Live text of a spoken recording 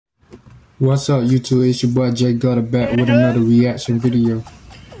What's up, YouTube? It's your boy Jay Gudda back with another reaction video.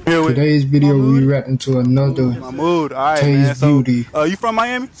 Today's video we reacting to another Taste Beauty you from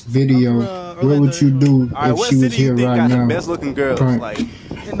Miami? video. What would you do if she was here right now? Best looking girls like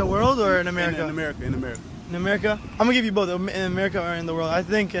in the world or in America? In America. In America? I'm gonna give you both, in America or in the world. I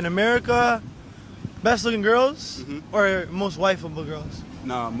think in America, best looking girls or most wifeable girls.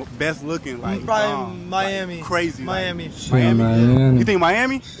 Nah, best looking, like probably Miami. Like crazy. Miami. Miami. You think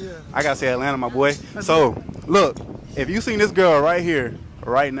Miami? Yeah. I gotta say Atlanta, my boy. So look, if you seen this girl right here,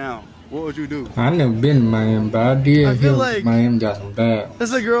 right now, what would you do? I never been to Miami, but I did hear like Miami got some bad. This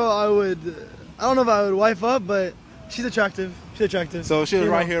is a girl I don't know if I would wife up, but she's attractive. She's attractive. So she's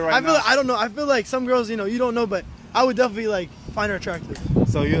right here, right now. I don't know. I feel like some girls, you don't know, but I would definitely like find her attractive.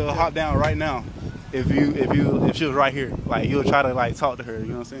 So you'll hop down right now. If she was right here, like you'll try to like talk to her, you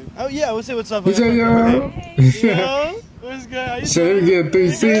know what I'm saying? Oh yeah, we'll say what's up. What's up, y'all? Yo, what's good? How you So we get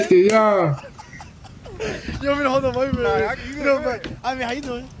 360, y'all. You want me to hold up? Wait a minute. I mean, how you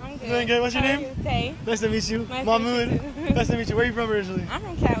doing? I'm good. Doing good. What's your name? Tay. Nice to meet you. Nice Mahmoud. Nice to meet you. Where are you from originally? I'm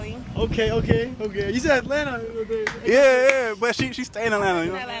from Cali. Okay. You said Atlanta. Yeah, but she stayed in Atlanta,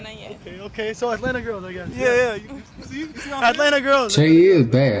 you know? Atlanta, yeah. Okay. So Atlanta girls, I guess. Yeah. You see Atlanta girls. Tay is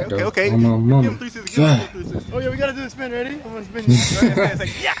bad, though. Okay. On my mama. Oh yeah, we gotta do the spin. Ready? I'm gonna spin you.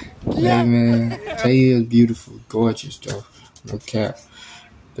 Yeah, man. Tay is beautiful, gorgeous, though. No cap.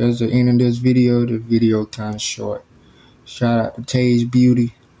 That's the end of this video. The video kind of short. Shout out to Taste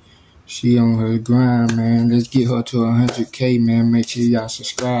Beauty. She on her grind, man. Let's get her to 100K, man. Make sure y'all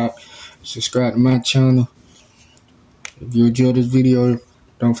subscribe. Subscribe to my channel. If you enjoyed this video,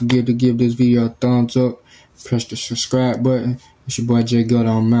 don't forget to give this video a thumbs up. Press the subscribe button. It's your boy Jay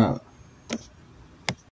Gudda. I'm out.